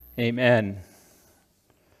Amen.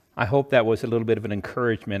 I hope that was a little bit of an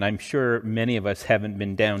encouragement. I'm sure many of us haven't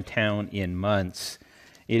been downtown in months.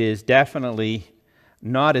 It is definitely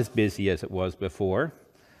not as busy as it was before.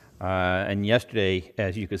 And yesterday,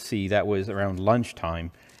 as you could see, that was around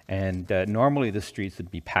lunchtime, and normally the streets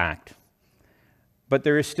would be packed. But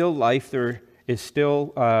there is still life, there is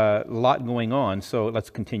still a lot going on, so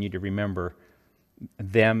let's continue to remember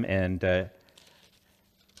them. And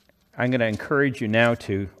I'm going to encourage you now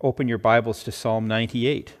to open your Bibles to Psalm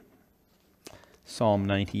 98. Psalm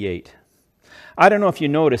 98. I don't know if you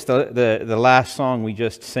noticed the last song we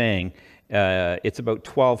just sang. It's about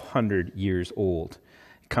 1,200 years old.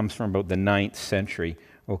 It comes from about the 9th century.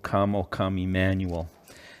 O come, Emmanuel.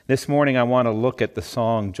 This morning I want to look at the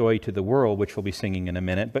song Joy to the World, which we'll be singing in a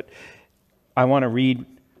minute, but I want to read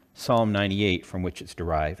Psalm 98 from which it's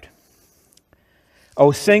derived.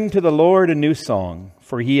 O sing to the Lord a new song,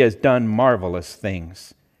 for he has done marvelous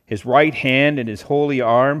things. His right hand and his holy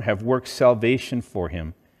arm have worked salvation for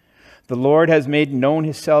him. The Lord has made known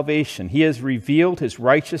his salvation. He has revealed his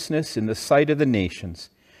righteousness in the sight of the nations.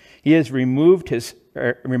 He has remembered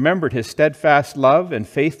his steadfast love and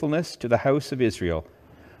faithfulness to the house of Israel.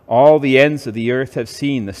 All the ends of the earth have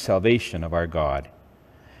seen the salvation of our God.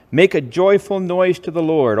 Make a joyful noise to the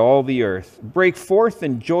Lord, all the earth. Break forth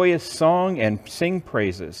in joyous song and sing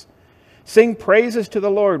praises. Sing praises to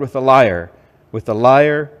the Lord with the lyre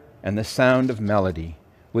and the sound of melody,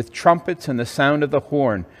 with trumpets and the sound of the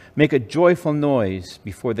horn. Make a joyful noise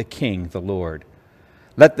before the King, the Lord.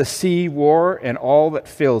 Let the sea roar and all that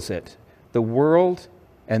fills it, the world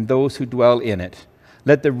and those who dwell in it.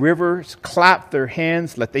 Let the rivers clap their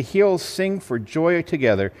hands. Let the hills sing for joy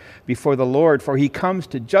together before the Lord, for he comes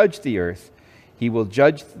to judge the earth. He will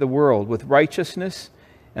judge the world with righteousness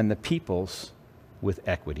and the peoples with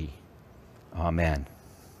equity. Amen.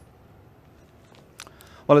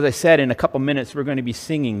 Well, as I said, in a couple minutes, we're going to be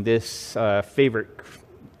singing this favorite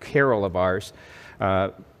carol of ours.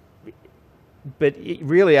 But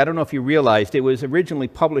really, I don't know if you realized, it was originally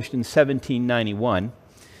published in 1791.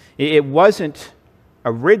 It wasn't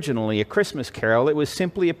originally a Christmas carol. It was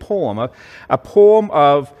simply a poem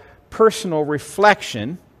of personal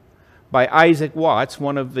reflection by Isaac Watts,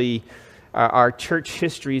 one of our church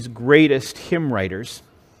history's greatest hymn writers.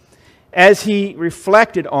 As he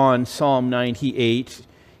reflected on Psalm 98,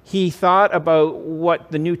 he thought about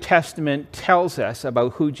what the New Testament tells us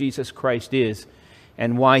about who Jesus Christ is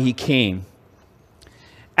and why he came.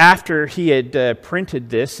 After he had printed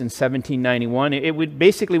this in 1791, it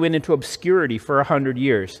basically went into obscurity for 100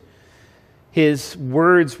 years. His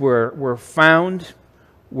words were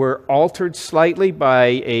altered slightly by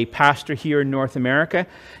a pastor here in North America,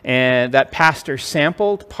 and that pastor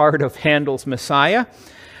sampled part of Handel's Messiah,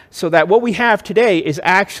 so that what we have today is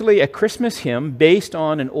actually a Christmas hymn based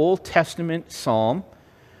on an Old Testament psalm.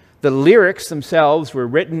 The lyrics themselves were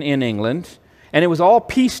written in England, and it was all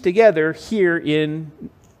pieced together here in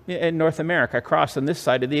North America, across on this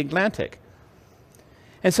side of the Atlantic.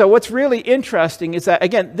 And so what's really interesting is that,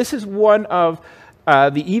 again, this is one of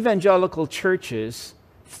the evangelical church's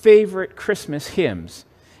favorite Christmas hymns.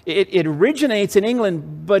 It originates in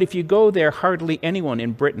England, but if you go there, hardly anyone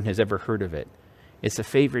in Britain has ever heard of it. It's a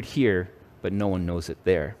favorite here, but no one knows it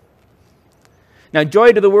there. Now,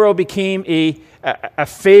 Joy to the World became a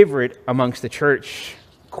favorite amongst the church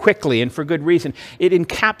quickly, and for good reason. It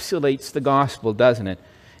encapsulates the gospel, doesn't it?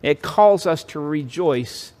 It calls us to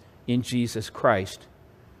rejoice in Jesus Christ.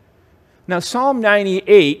 Now, Psalm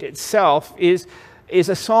 98 itself is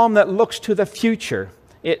a psalm that looks to the future.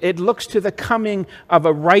 It looks to the coming of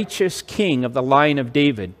a righteous king of the line of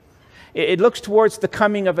David. It looks towards the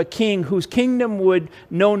coming of a king whose kingdom would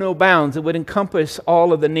know no bounds. It would encompass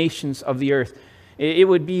all of the nations of the earth. It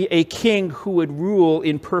would be a king who would rule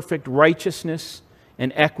in perfect righteousness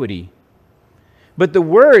and equity. But the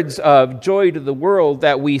words of Joy to the World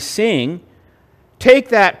that we sing take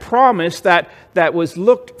that promise that was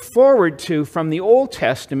looked forward to from the Old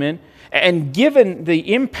Testament, and given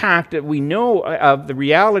the impact that we know of the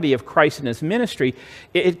reality of Christ and his ministry,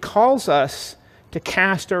 it calls us to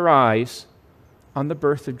cast our eyes on the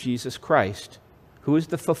birth of Jesus Christ, who is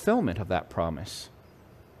the fulfillment of that promise.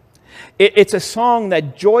 It's a song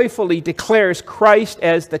that joyfully declares Christ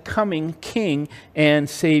as the coming King and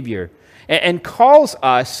Savior, and calls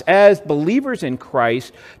us as believers in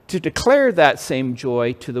Christ to declare that same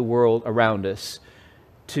joy to the world around us,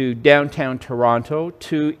 to downtown Toronto,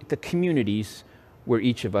 to the communities where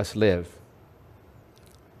each of us live.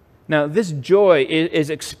 Now, this joy is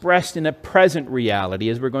expressed in a present reality,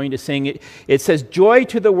 as we're going to sing it. It says, "Joy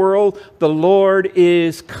to the world, the Lord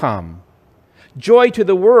is come. Joy to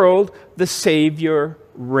the world, the Savior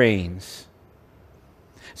reigns.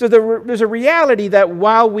 So there's a reality that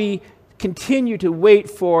while we continue to wait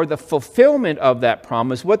for the fulfillment of that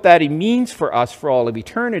promise, what that means for us for all of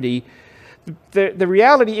eternity, the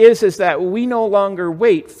reality is that we no longer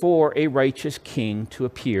wait for a righteous king to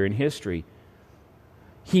appear in history.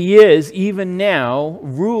 He is, even now,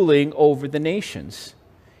 ruling over the nations.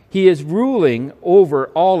 He is ruling over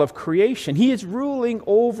all of creation. He is ruling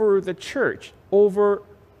over the church, over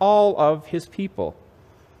all of his people.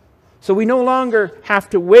 So we no longer have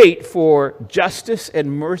to wait for justice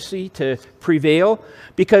and mercy to prevail,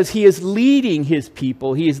 because he is leading his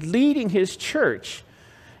people, he is leading his church.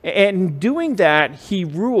 And doing that, he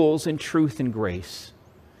rules in truth and grace.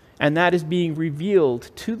 And that is being revealed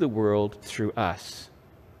to the world through us.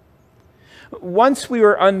 Once we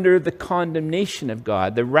were under the condemnation of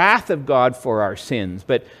God, the wrath of God for our sins.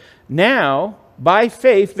 But now, by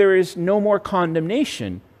faith, there is no more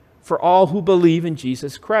condemnation for all who believe in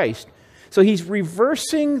Jesus Christ. So he's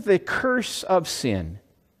reversing the curse of sin.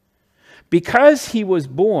 Because he was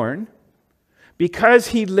born, because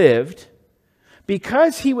he lived,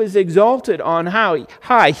 because he was exalted on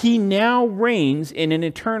high, he now reigns in an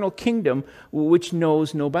eternal kingdom which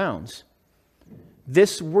knows no bounds.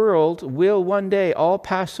 This world will one day all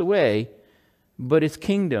pass away, but its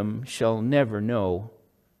kingdom shall never know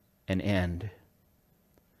an end.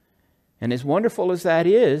 And as wonderful as that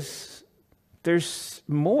is, there's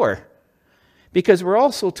more. Because we're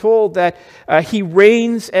also told that he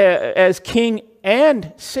reigns as king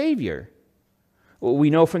and savior.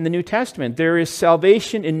 We know from the New Testament, there is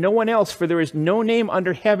salvation in no one else, for there is no name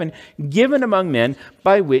under heaven given among men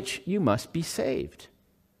by which you must be saved.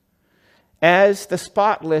 As the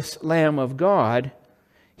spotless Lamb of God,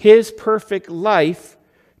 his perfect life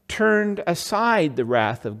turned aside the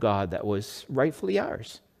wrath of God that was rightfully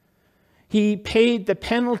ours. He paid the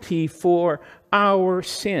penalty for our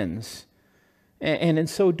sins. And in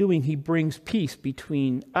so doing, he brings peace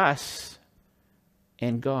between us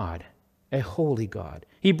and God, a holy God.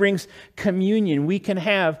 He brings communion. We can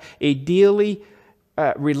have a daily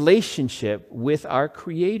relationship with our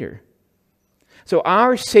Creator. So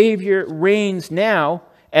our Savior reigns now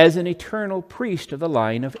as an eternal priest of the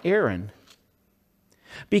line of Aaron.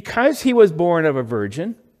 Because he was born of a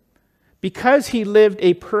virgin, because he lived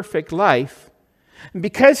a perfect life, and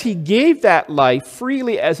because he gave that life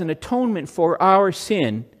freely as an atonement for our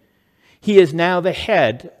sin, he is now the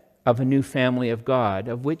head of a new family of God,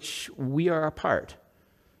 of which we are a part.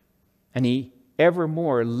 And he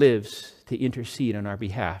evermore lives to intercede on our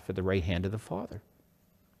behalf at the right hand of the Father.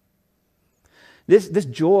 This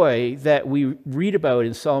joy that we read about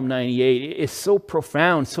in Psalm 98 is so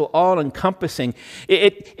profound, so all-encompassing.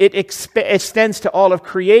 It extends to all of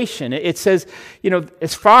creation. It says,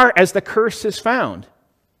 as far as the curse is found,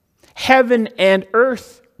 heaven and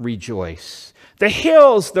earth rejoice. The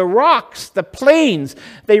hills, the rocks, the plains,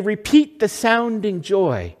 they repeat the sounding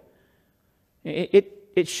joy.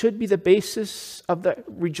 It should be the basis of the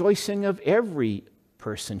rejoicing of every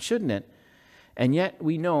person, shouldn't it? And yet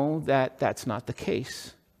we know that that's not the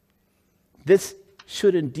case. This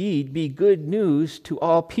should indeed be good news to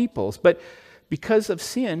all peoples. But because of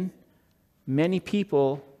sin, many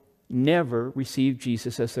people never receive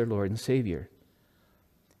Jesus as their Lord and Savior.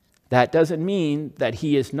 That doesn't mean that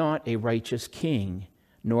he is not a righteous king,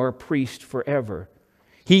 nor a priest forever.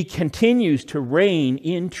 He continues to reign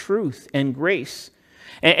in truth and grace,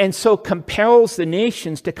 and so compels the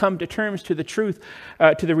nations to come to terms to the truth,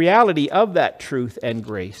 to the reality of that truth and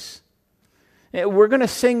grace. We're going to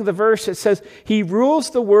sing the verse that says, he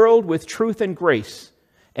rules the world with truth and grace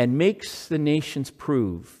and makes the nations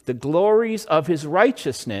prove the glories of his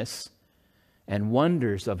righteousness and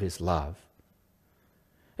wonders of his love.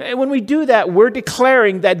 And when we do that, we're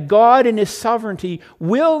declaring that God in his sovereignty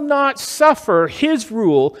will not suffer his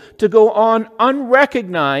rule to go on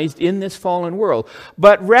unrecognized in this fallen world,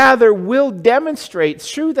 but rather will demonstrate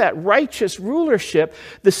through that righteous rulership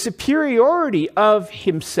the superiority of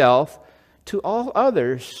himself to all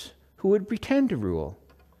others who would pretend to rule.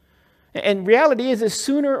 And reality is that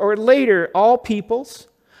sooner or later, all peoples,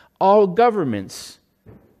 all governments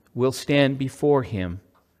will stand before him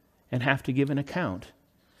and have to give an account.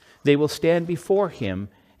 They will stand before him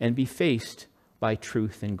and be faced by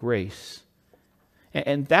truth and grace.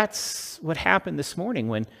 And that's what happened this morning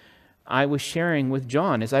when I was sharing with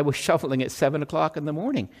John as I was shoveling at 7 o'clock in the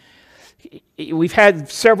morning. We've had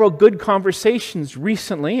several good conversations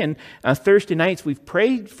recently, and on Thursday nights we've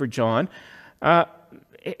prayed for John.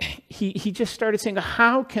 He just started saying,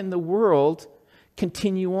 how can the world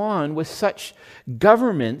continue on with such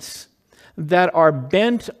governments that are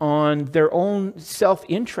bent on their own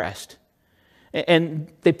self-interest?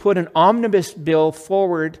 And they put an omnibus bill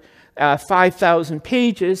forward, 5,000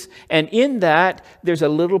 pages, and in that there's a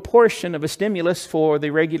little portion of a stimulus for the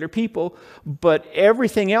regular people, but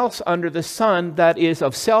everything else under the sun that is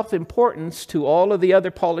of self-importance to all of the other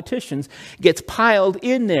politicians gets piled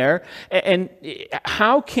in there. And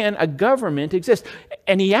how can a government exist?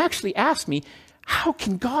 And he actually asked me, how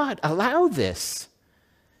can God allow this?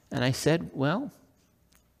 And I said, well,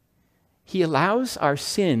 he allows our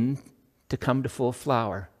sin to come to full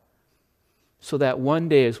flower, so that one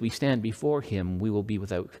day as we stand before him, we will be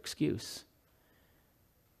without excuse.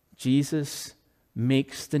 Jesus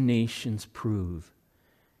makes the nations prove.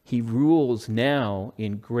 He rules now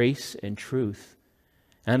in grace and truth.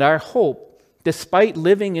 And our hope, despite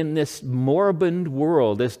living in this moribund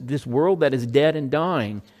world, this world that is dead and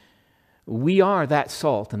dying, we are that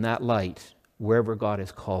salt and that light wherever God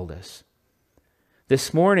has called us.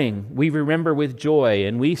 This morning, we remember with joy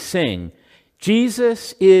and we sing,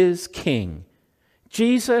 Jesus is King.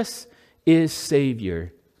 Jesus is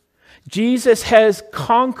Savior. Jesus has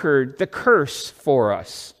conquered the curse for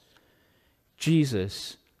us.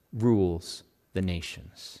 Jesus rules the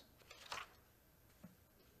nations.